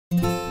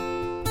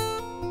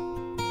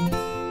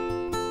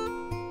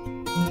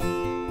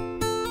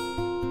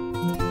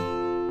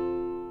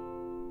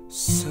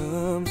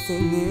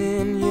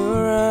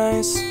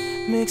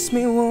makes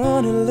me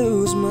wanna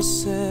lose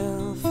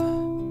myself,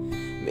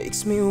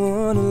 makes me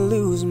wanna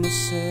lose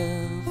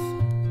myself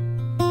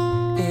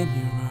in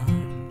your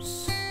arms.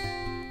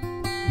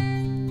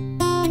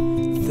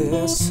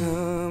 There's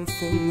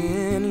something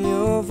in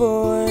your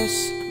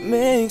voice that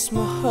makes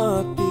my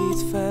heart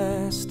beat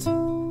fast.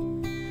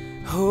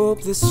 Hope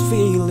this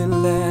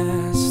feeling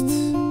lasts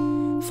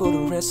for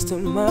the rest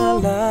of my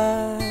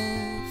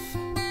life.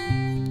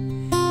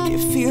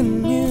 If you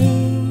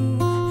knew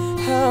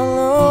how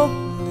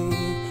lonely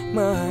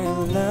my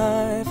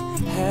life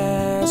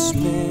has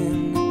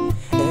been,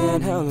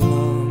 and how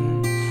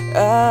long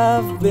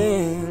I've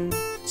been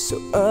so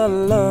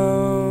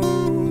alone,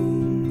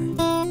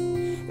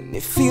 and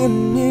if you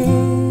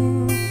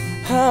knew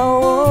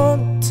how I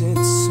wanted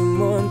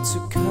someone to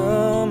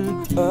come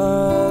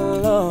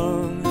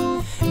along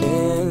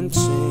and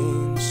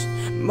change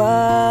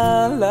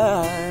my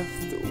life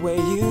the way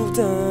you've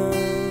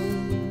done,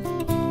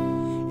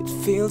 it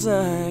feels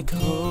like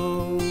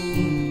home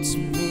to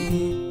me.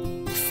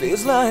 It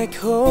feels like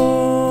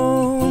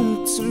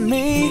home to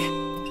me.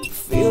 It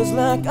feels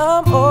like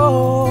I'm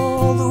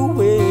all the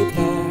way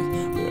back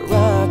where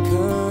I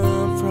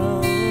come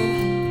from.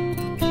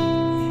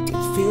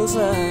 It feels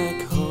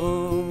like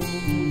home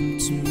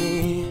to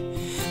me.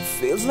 It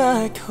feels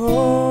like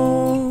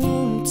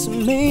home to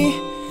me.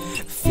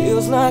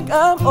 Feels like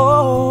I'm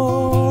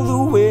all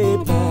the way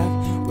back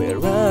where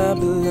I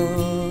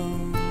belong.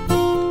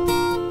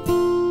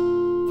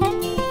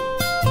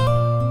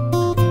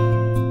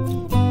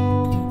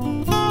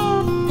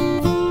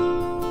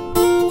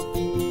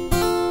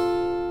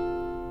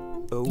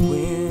 A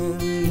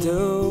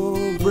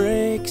window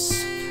breaks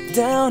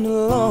down a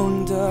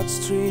long dark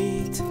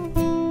street,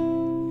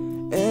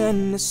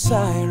 and the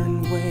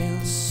siren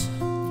wails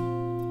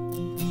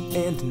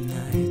in the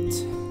night.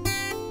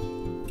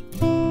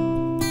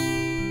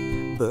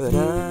 But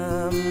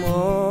I'm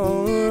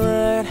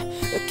alright,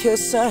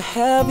 'cause I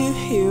have you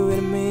here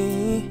with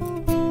me,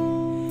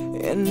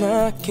 and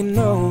I can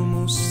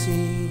almost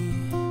see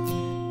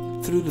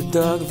through the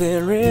dark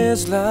there is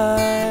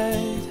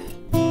light.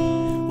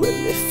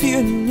 Well, if you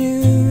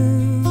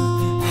knew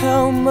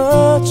how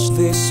much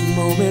this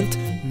moment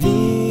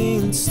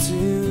means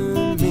to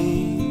me,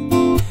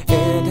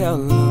 and how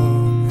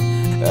long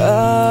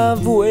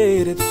I've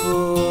waited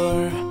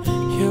for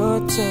your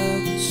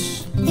touch,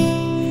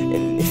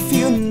 if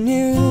you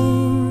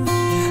knew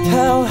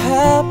how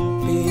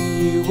happy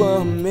you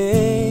are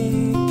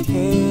making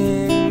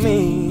me,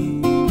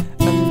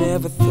 I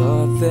never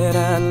thought that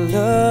I'd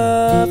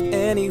love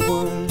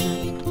anyone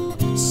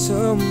so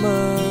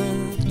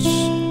much.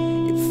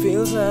 It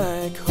feels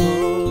like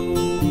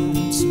home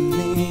to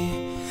me.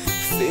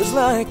 Feels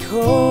like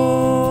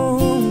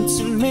home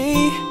to me.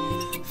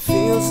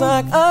 Feels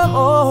like I'm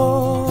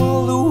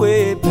all the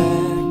way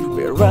back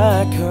where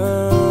I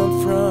come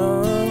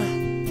from.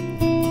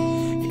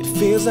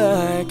 Feels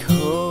like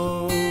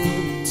home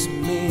to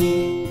me.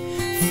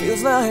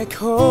 Feels like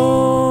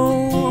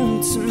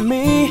home to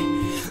me.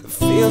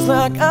 Feels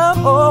like I'm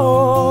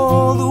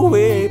all the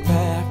way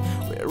back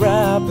where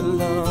I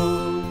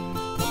belong.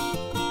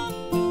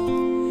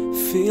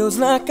 Feels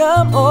like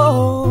I'm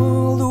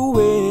all the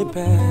way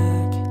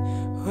back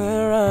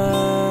where I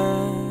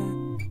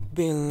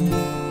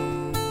belong.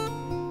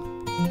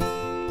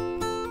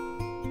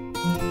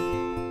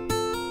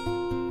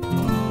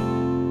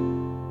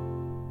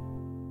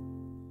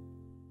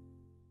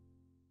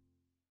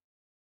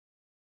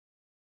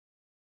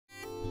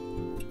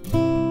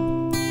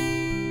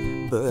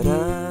 But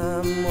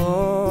I'm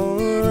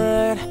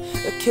alright,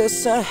 'cause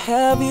I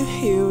have you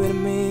here with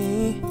me,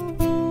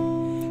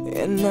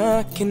 and I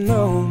can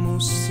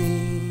almost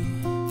see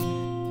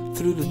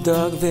through the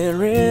dark there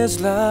is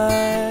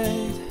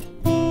light.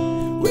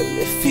 Well,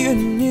 if you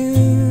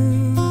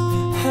knew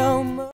how